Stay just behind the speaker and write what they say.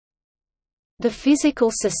The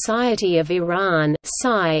Physical Society of Iran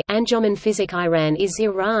Anjuman Fizik Iran is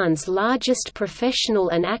Iran's largest professional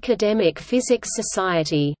and academic physics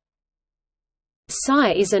society.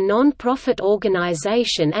 SCI is a non-profit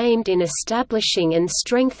organization aimed in establishing and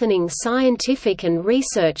strengthening scientific and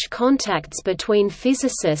research contacts between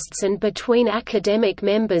physicists and between academic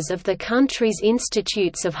members of the country's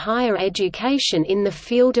institutes of higher education in the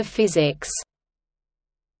field of physics.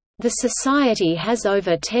 The society has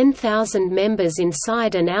over 10,000 members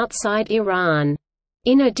inside and outside Iran.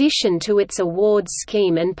 In addition to its awards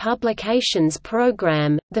scheme and publications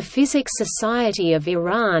program, the Physics Society of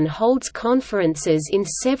Iran holds conferences in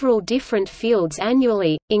several different fields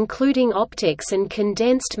annually, including optics and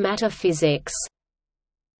condensed matter physics.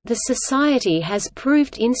 The Society has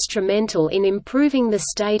proved instrumental in improving the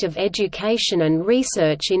state of education and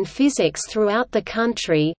research in physics throughout the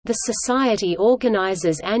country. The Society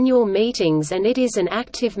organizes annual meetings and it is an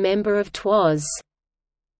active member of TWAS.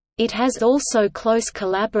 It has also close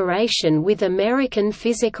collaboration with American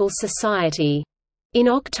Physical Society. In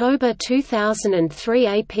October 2003,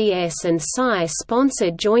 APS and SCI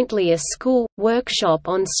sponsored jointly a school workshop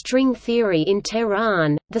on string theory in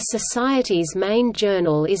Tehran. The Society's main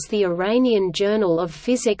journal is the Iranian Journal of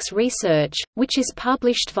Physics Research, which is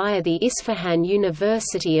published via the Isfahan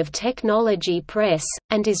University of Technology Press,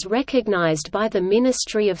 and is recognized by the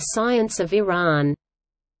Ministry of Science of Iran.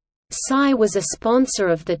 SCI was a sponsor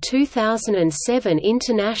of the 2007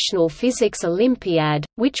 International Physics Olympiad,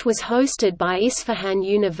 which was hosted by Isfahan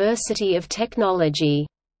University of Technology.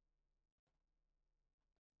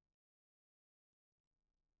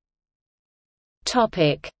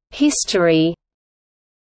 History.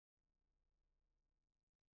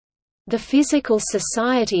 The Physical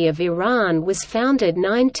Society of Iran was founded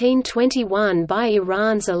 1921 by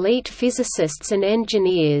Iran's elite physicists and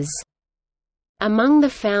engineers. Among the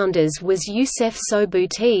founders was Youssef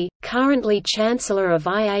Sobhuti, currently Chancellor of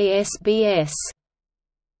IASBS.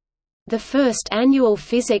 The first annual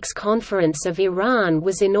Physics Conference of Iran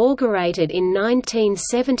was inaugurated in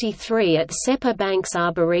 1973 at Sepperbanks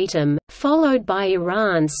Arboretum, followed by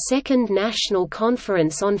Iran's second National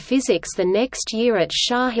Conference on Physics the next year at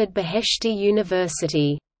Shahid Beheshti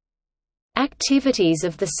University. Activities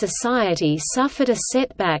of the Society suffered a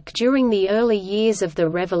setback during the early years of the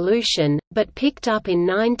revolution, but picked up in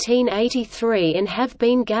 1983 and have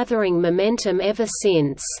been gathering momentum ever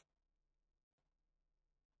since.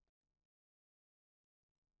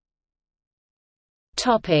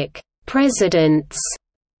 Presidents: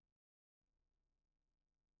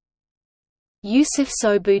 Youssef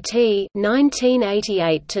Sobhuti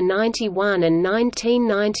 (1988 to 91 and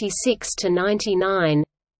 1996 to 99).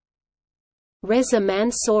 Reza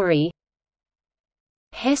Mansouri,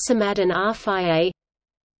 Hesamaddin Arfaye,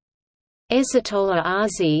 Ezzatollah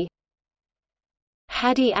Arzi,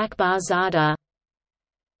 Hadi Akbarzada,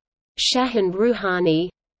 Shahan Rouhani,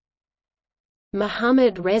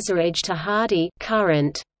 Muhammad Reza Ejtihadi,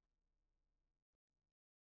 current.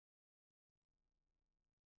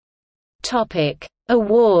 Topic: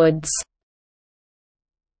 Awards.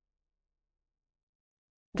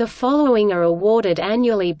 The following are awarded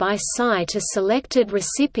annually by SCI to selected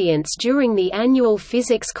recipients during the annual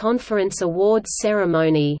Physics Conference Awards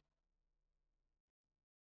ceremony.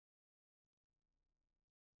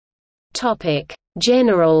 Topic: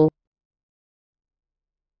 General.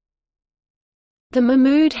 The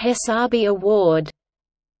Mahmoud Hesabi Award,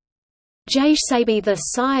 Jaj Sabi the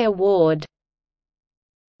SCI Award,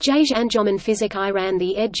 Jaj Anjuman Fizik Iran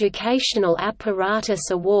the Educational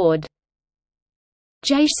Apparatus Award,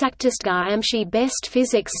 Jaj Saktistgar Amshi Best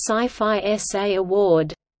Physics Sci-Fi Essay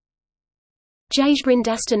Award, Jaj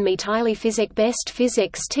Brindastan Mitaili Physic Best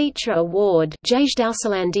Physics Teacher Award, Jaj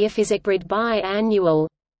Dalsalandia Physic Brid Bi-Annual,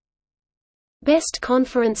 Best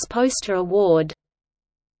Conference Poster Award,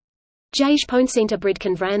 Jaj Ponsinta Brid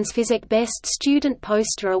Convrans Physic Best Student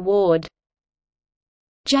Poster Award,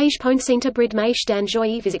 Jaj Ponsinta Brid Maish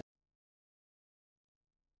Danjoyi Physic.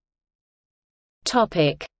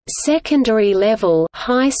 Topic: Secondary level,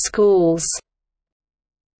 high schools.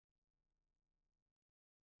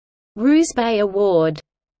 Ruzbay Award,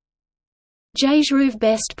 Jajruv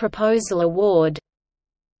Best Proposal Award,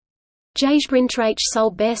 Jajbrintrach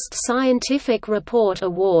Sul Best Scientific Report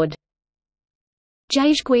Award,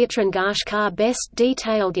 Jajguiatran Gashkar Best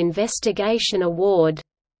Detailed Investigation Award,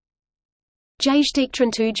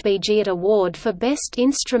 Jajdiktran Tujbijiyat Award for Best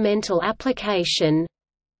Instrumental Application,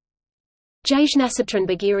 Jajnasabtran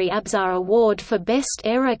Bagiri Abzar Award for Best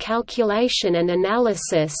Error Calculation and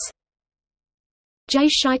Analysis,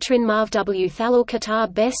 Jaj-Shaitrin Mav W. Thalal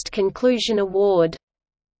Qatar Best Conclusion Award,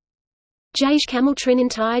 Jaj Kamaltrin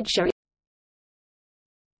Intij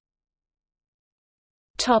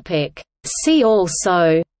See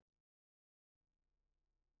also: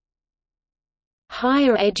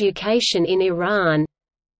 Higher education in Iran,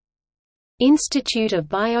 Institute of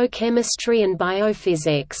Biochemistry and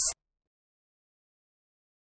Biophysics.